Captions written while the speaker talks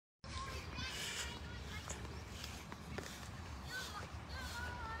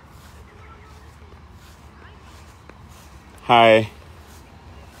Hi.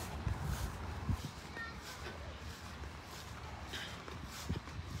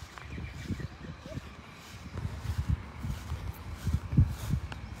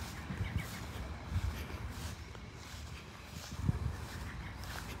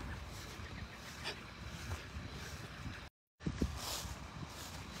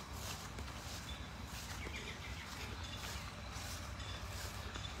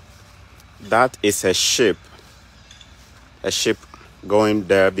 That is a ship going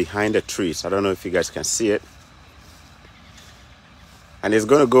there behind the trees. I don't know if you guys can see it. And it's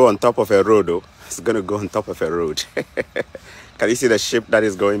going to go on top of a road, though. It's going to go on top of a road. Can you see the ship that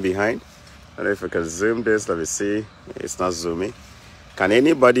is going behind? I don't know if we can zoom this. Let me see. It's not zooming. Can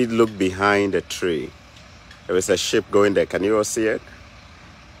anybody look behind the tree? There is a ship going there. Can you all see it?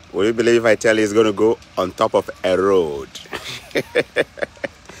 Will you believe if I tell you it's going to go on top of a road?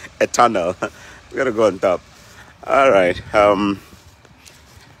 A tunnel. It's going to go on top. All right.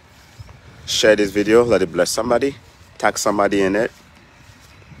 Share this video. Let it bless somebody. Tag somebody in it.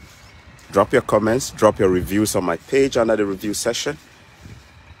 Drop your comments. Drop your reviews on my page under the review session.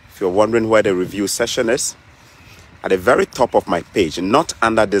 If you're wondering where the review session is, at the very top of my page, not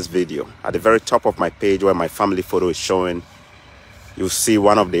under this video, at the very top of my page where my family photo is showing, you'll see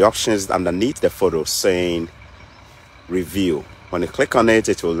one of the options underneath the photo saying review. When you click on it,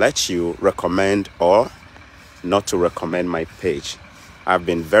 it will let you recommend or not to recommend my page. I've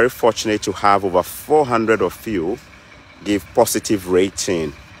been very fortunate to have over 400 of you give positive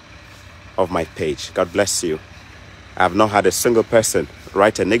rating of my page. God bless you. I have not had a single person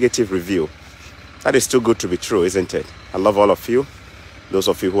write a negative review. That is too good to be true, isn't it? I love all of you. Those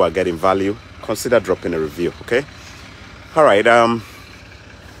of you who are getting value, consider dropping a review, okay? All right, I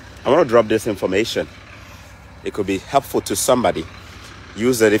want to drop this information. It could be helpful to somebody.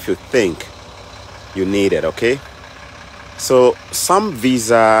 Use it if you think you need it, okay? So some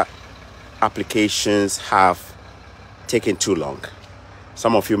visa applications have taken too long.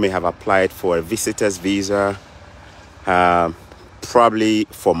 Some of you may have applied for a visitor's visa, probably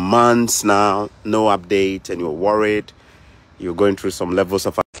for months now, no update, and you're worried. You're going through some levels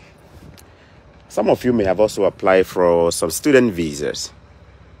of... Some of you may have also applied for some student visas,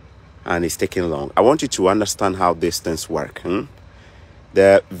 and it's taking long. I want you to understand how these things work.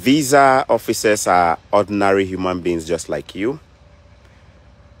 The visa officers are ordinary human beings just like you.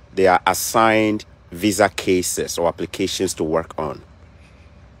 They are assigned visa cases or applications to work on.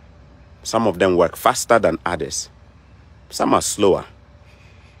 Some of them work faster than others. Some are slower.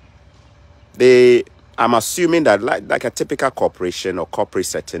 I'm assuming that like a typical corporation or corporate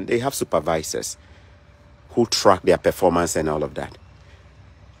setting, they have supervisors who track their performance and all of that.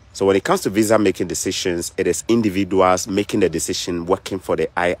 So when it comes to visa making decisions, it is individuals making the decision working for the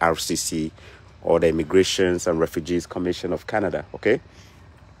IRCC or the Immigrations and Refugees Commission of Canada, okay?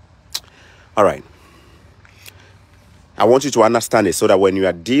 All right. I want you to understand it so that when you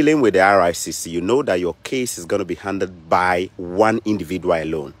are dealing with the IRCC, you know that your case is going to be handled by one individual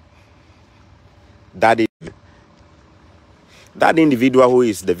alone. That individual who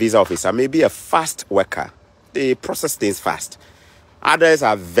is the visa officer may be a fast worker. They process things fast. Others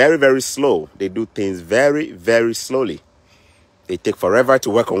are very, very slow. They do things very, very slowly. They take forever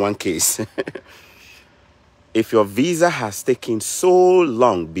to work on one case. If your visa has taken so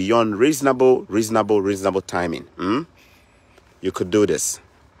long beyond reasonable timing, you could do this.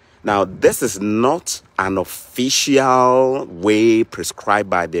 Now, this is not an official way prescribed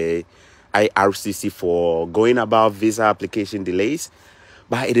by the IRCC for going about visa application delays,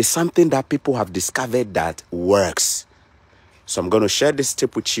 but it is something that people have discovered that works. So I'm going to share this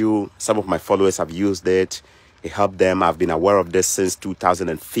tip with you. Some of my followers have used it. It helped them. I've been aware of this since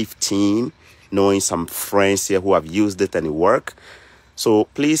 2015, knowing some friends here who have used it and it worked. So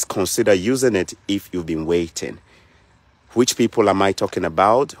please consider using it if you've been waiting. Which people am I talking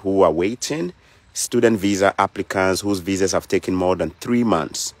about who are waiting? Student visa applicants whose visas have taken more than 3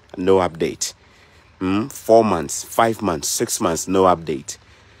 months, no update. 4 months, 5 months, 6 months, no update.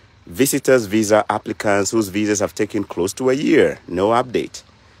 Visitors visa applicants whose visas have taken close to a year, no update.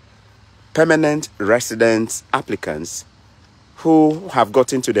 Permanent residence applicants who have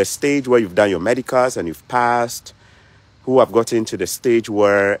gotten to the stage where you've done your medicals and you've passed, who have gotten to the stage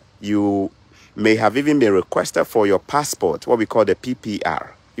where you may have even been requested for your passport, what we call the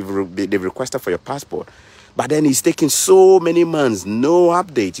PPR. They've requested for your passport. But then it's taking so many months, no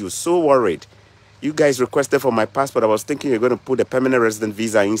update. You're so worried. You guys requested for my passport. I was thinking you're going to put a permanent resident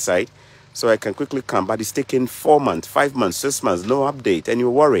visa inside so I can quickly come. But it's taking 4 months, 5 months, 6 months, no update. And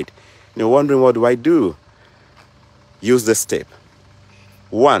you're worried. You're wondering, what do I do? Use this tip.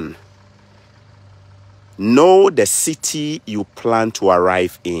 1, Know the city you plan to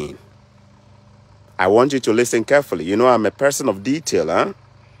arrive in. I want you to listen carefully. You know, I'm a person of detail, huh?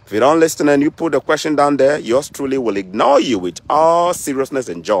 If you don't listen and you put the question down there, yours truly will ignore you with all seriousness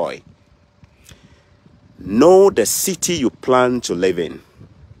and joy. Know the city you plan to live in.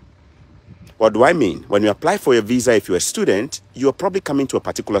 What do I mean? When you apply for your visa, if you're a student, you're probably coming to a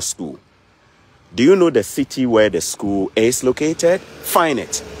particular school. Do you know the city where the school is located? Find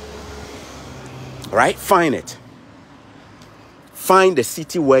it. Right? Find it. Find the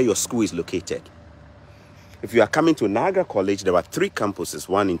city where your school is located. If you are coming to Niagara College, there are 3 campuses.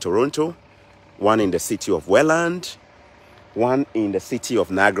 One in Toronto, one in the city of Welland, one in the city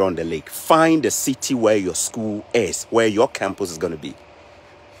of Niagara-on-the-Lake. Find the city where your school is, where your campus is going to be.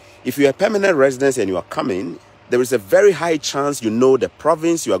 If you're a permanent resident and you are coming, there is a very high chance you know the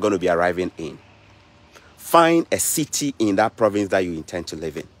province you are going to be arriving in. Find a city in that province that you intend to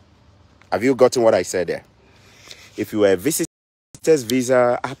live in. Have you gotten what I said there? If you are a visitor's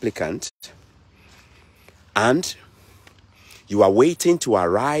visa applicant and you are waiting to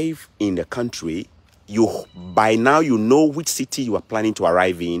arrive in the country, by now you know which city you are planning to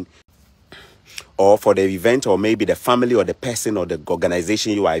arrive in, or for the event, or maybe the family or the person or the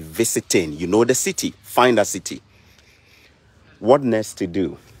organization you are visiting. You know the city. Find that city. What next to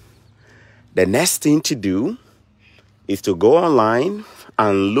do? The next thing to do is to go online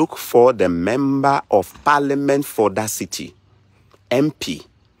and look for the member of parliament for that city. MP.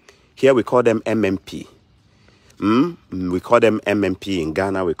 Here we call them MMP. We call them MMP. In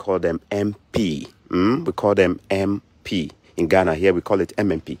Ghana, we call them MP. We call them MP. In Ghana, here we call it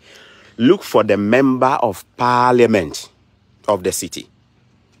MMP. Look for the member of parliament of the city.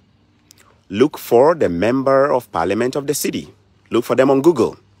 Look for the member of parliament of the city. Look for them on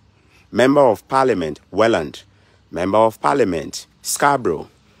Google. Member of parliament, Welland. Member of parliament, Scarborough.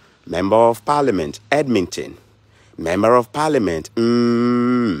 Member of parliament, Edmonton. Member of parliament,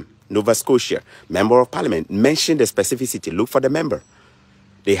 Nova Scotia. Member of parliament. Mention the specific city. Look for the member.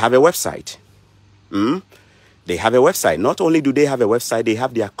 They have a website. They have a website. Not only do they have a website, they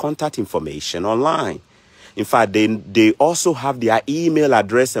have their contact information online. In fact, they also have their email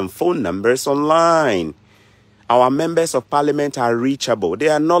address and phone numbers online. Our members of parliament are reachable. They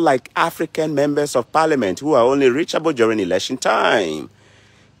are not like African members of parliament who are only reachable during election time.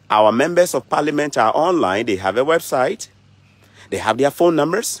 Our members of parliament are online. They have a website. They have their phone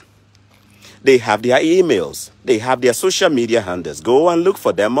numbers. They have their emails. They have their social media handles. Go and look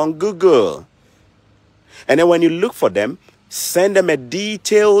for them on Google. And then when you look for them, send them a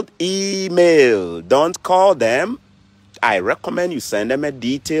detailed email. Don't call them. I recommend you send them a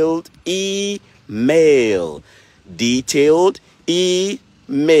detailed email. Detailed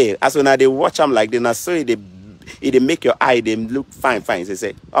email. As when they watch them like they so they make your eye, they look fine. They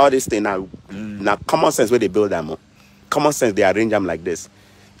say, all this thing now common sense where they build them. Common sense, they arrange them like this.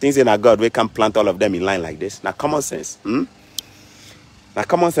 Things in our God, we can plant all of them in line like this. Now common sense. Now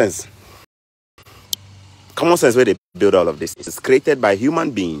common sense. Common sense where they build all of this. It's created by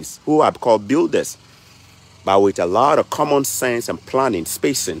human beings who are called builders. But with a lot of common sense and planning,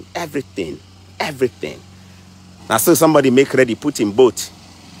 spacing, everything. Now so somebody make ready, put in boat.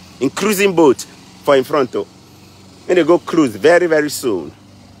 In cruising boat for in front of. And they go cruise very, very soon.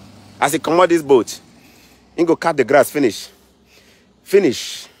 As they come out this boat, and go cut the grass,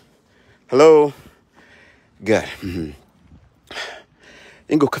 finish. Hello? Good. And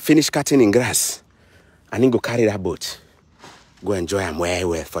go finish cutting in grass. And then go carry that boat. Go enjoy them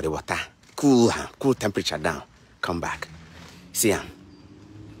well for the water. Cool temperature down. Come back. See them.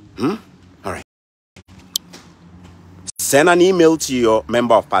 All right. Send an email to your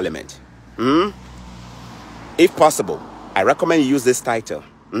member of parliament. If possible, I recommend you use this title.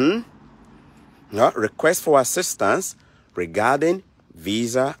 Request for assistance regarding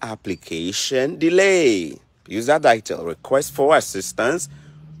visa application delay. Use that title. Request for assistance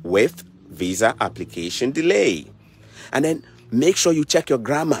with visa application delay. And then make sure you check your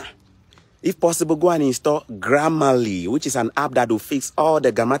grammar. If possible, go and install Grammarly, which is an app that will fix all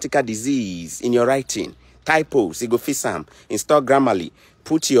the grammatical disease in your writing. Typos, it go fix them. Install Grammarly.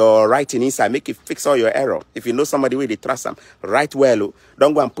 Put your writing inside. Make it fix all your error. If you know somebody where they trust them, write well.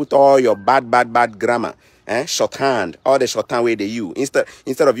 Don't go and put all your bad grammar. Shorthand. All the shorthand way they use.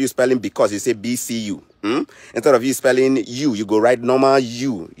 Instead of you spelling because, you say BCU. Instead of you spelling you go write normal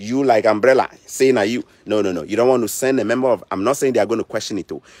you. You like umbrella. Saying a you. No. You don't want to send a member of... I'm not saying they are going to question it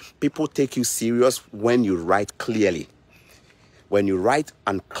too. People take you serious when you write clearly. When you write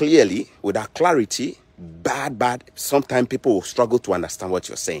and clearly, without clarity, bad, sometimes people will struggle to understand what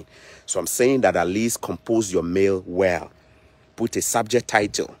you're saying. So I'm saying that at least compose your mail well. Put a subject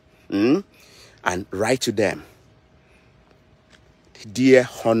title. and write to them, dear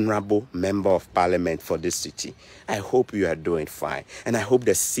honorable member of parliament for this city, I hope you are doing fine, and I hope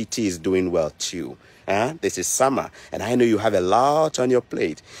the city is doing well too. This is summer, and I know you have a lot on your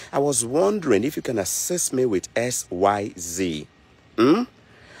plate. I was wondering if you can assist me with XYZ.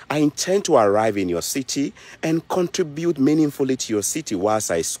 I intend to arrive in your city and contribute meaningfully to your city whilst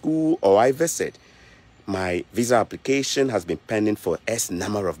I school or I visit. My visa application has been pending for S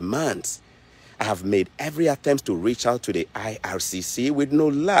number of months. I have made every attempt to reach out to the IRCC with no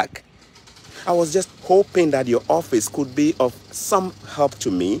luck. I was just hoping that your office could be of some help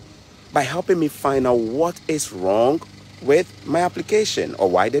to me by helping me find out what is wrong with my application or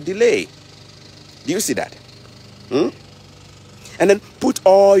why the delay. Do you see that? And then put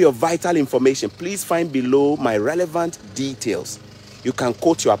all your vital information. Please find below my relevant details. You can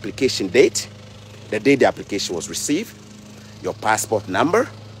quote your application date, the day the application was received, your passport number,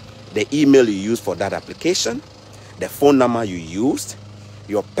 the email you used for that application, the phone number you used,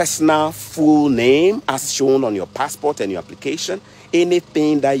 your personal full name as shown on your passport and your application,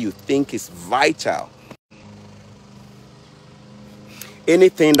 anything that you think is vital,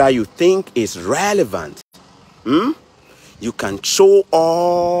 anything that you think is relevant. You can show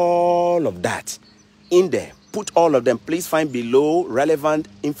all of that in there. Put all of them. Please find below relevant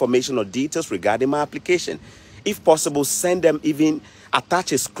information or details regarding my application. If possible, send them, even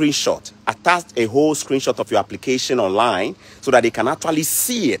attach a screenshot. Attach a whole screenshot of your application online so that they can actually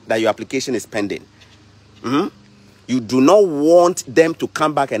see it, that your application is pending. You do not want them to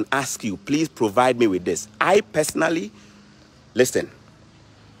come back and ask you, please provide me with this. I personally, listen,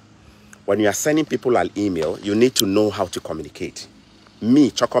 when you are sending people an email, you need to know how to communicate.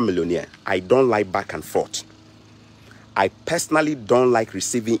 Me, Choco Millionaire, I don't like back and forth. I personally don't like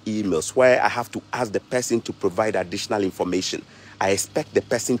receiving emails where I have to ask the person to provide additional information. I expect the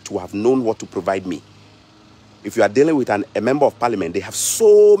person to have known what to provide me. If you are dealing with a member of parliament, they have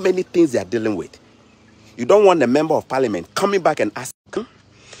so many things they are dealing with. You don't want the member of parliament coming back and asking.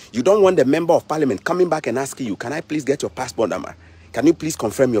 You don't want the member of parliament coming back and asking you, can I please get your passport number? Can you please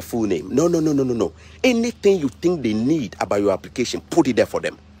confirm your full name? No. Anything you think they need about your application, put it there for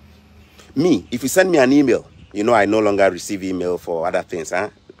them. Me, if you send me an email, you know I no longer receive email for other things.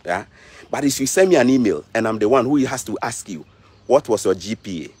 Yeah? But if you send me an email and I'm the one who has to ask you, what was your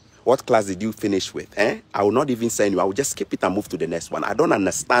GPA? What class did you finish with? I will not even send you. I will just skip it and move to the next one. I don't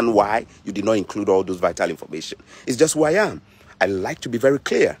understand why you did not include all those vital information. It's just who I am. I like to be very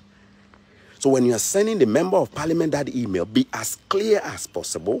clear. So when you are sending the member of parliament that email, be as clear as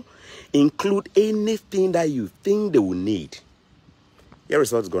possible. Include anything that you think they will need. Here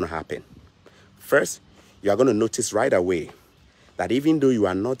is what's going to happen. First, you are going to notice right away that even though you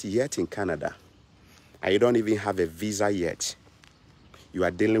are not yet in Canada, and you don't even have a visa yet, you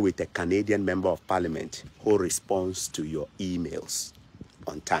are dealing with a Canadian member of parliament who responds to your emails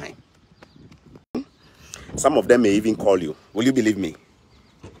on time. Some of them may even call you. Will you believe me?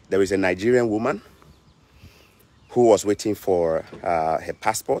 There is a Nigerian woman who was waiting for her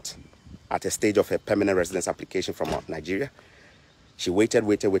passport at a stage of her permanent residence application from Nigeria. She waited,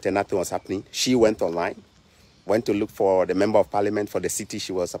 nothing was happening. She went online, went to look for the member of parliament for the city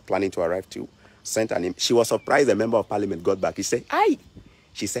she was planning to arrive to, sent an email. She was surprised the member of parliament got back. He said, "Aye."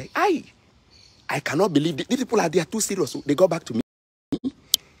 She said, "Aye, I cannot believe these people they are too serious." They got back to me.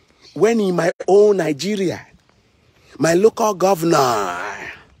 When in my own Nigeria, my local governor,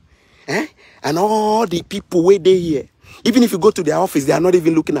 and all the people where they here, even if you go to their office, they are not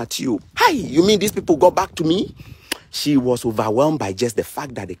even looking at you. Hi, you mean these people got back to me? She was overwhelmed by just the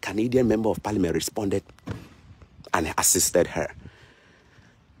fact that the Canadian member of parliament responded and assisted her.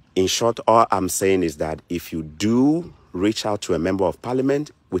 In short, all I'm saying is that if you do reach out to a member of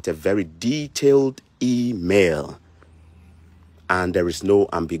parliament with a very detailed email and there is no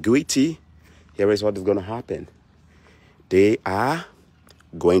ambiguity, here is what is going to happen. They are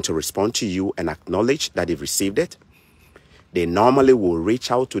going to respond to you and acknowledge that they've received it. They normally will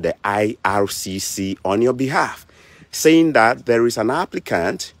reach out to the IRCC on your behalf, saying that there is an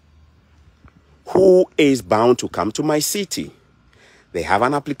applicant who is bound to come to my city. They have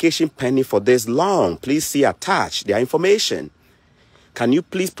an application pending for this long. Please see attached their information. Can you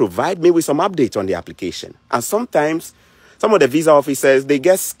please provide me with some updates on the application? And sometimes some of the visa officers, they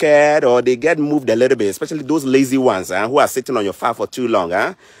get scared or they get moved a little bit, especially those lazy ones who are sitting on your file for too long.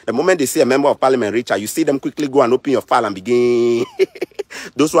 The moment they see a member of parliament reach out, you see them quickly go and open your file and begin.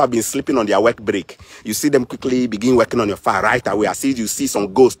 Those who have been sleeping on their work break, you see them quickly begin working on your file right away. As you see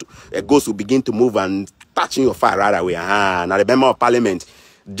some ghost, a ghost will begin to move and touching your file right away. Now the member of parliament,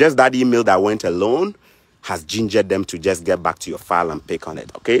 just that email that went alone has gingered them to just get back to your file and pick on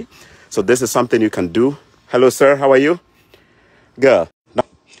it, okay? So this is something you can do. Hello, sir. How are you? Girl.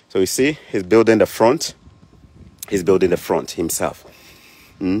 So you see, he's building the front. He's building the front himself.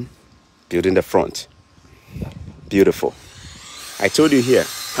 Building the front. Beautiful. I told you here,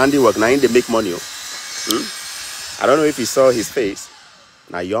 handiwork, now they make money. I don't know if you saw his face.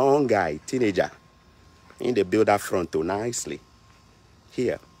 Now, young guy, teenager. They build that front too nicely.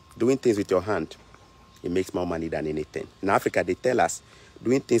 Here, doing things with your hand, it makes more money than anything. In Africa, they tell us,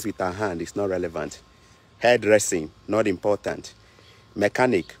 doing things with our hand is not relevant. Hairdressing, not important.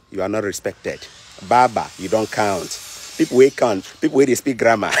 Mechanic, you are not respected. Barber, you don't count. People who count, people who they speak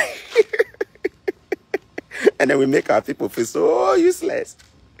grammar. And then we make our people feel so useless.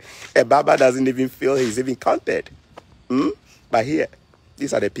 A barber doesn't even feel he's even counted. But here,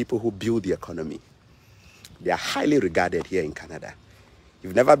 these are the people who build the economy. They are highly regarded here in Canada.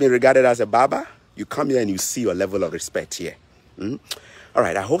 You've never been regarded as a barber, you come here and you see your level of respect here. All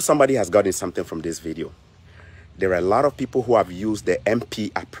right, I hope somebody has gotten something from this video. There are a lot of people who have used the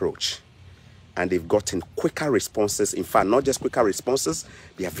MP approach and they've gotten quicker responses. In fact, not just quicker responses,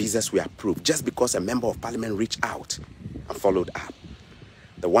 their visas were approved just because a member of parliament reached out and followed up.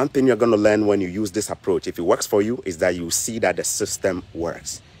 The one thing you're going to learn when you use this approach, if it works for you, is that you see that the system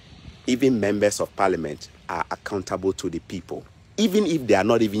works. Even members of parliament are accountable to the people, even if they are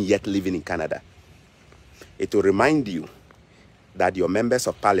not even yet living in Canada. It will remind you that your members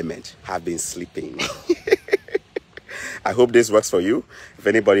of parliament have been sleeping. I hope this works for you. If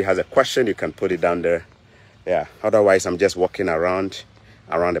anybody has a question, you can put it down there. Yeah, otherwise I'm just walking around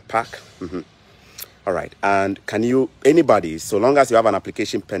the park. All right, and can you, anybody, so long as you have an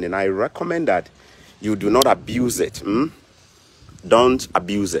application pending, I recommend that you do not abuse it. Don't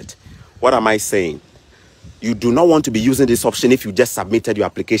abuse it. What am I saying? You do not want to be using this option if you just submitted your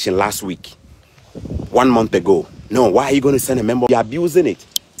application last week, 1 month ago. No, why are you going to send a member? You're abusing it.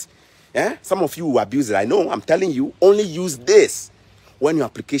 Yeah? Some of you will abuse it. I know, I'm telling you, only use this when your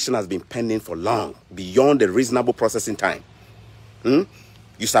application has been pending for long, beyond the reasonable processing time.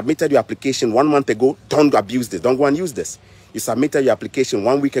 You submitted your application 1 month ago, don't abuse this. Don't go and use this. You submitted your application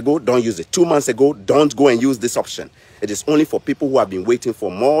 1 week ago, don't use it. 2 months ago, don't go and use this option. It is only for people who have been waiting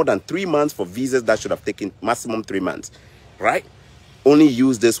for more than 3 months for visas that should have taken maximum 3 months. Right? Only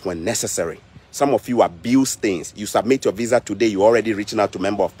use this when necessary. Some of you abuse things. You submit your visa today, you're already reaching out to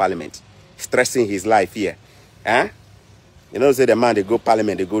member of parliament, stressing his life here. You know, say the man, they go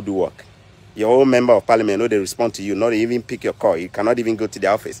parliament, they go do work. Your own member of parliament, know they respond to you, not even pick your call. You cannot even go to the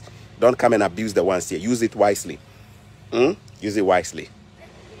office. Don't come and abuse the ones here. Use it wisely. Use it wisely.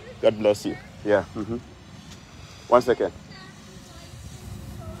 God bless you. Yeah. 1 second.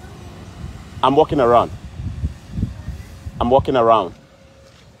 I'm walking around.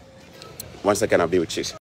 1 second, I'll be with you.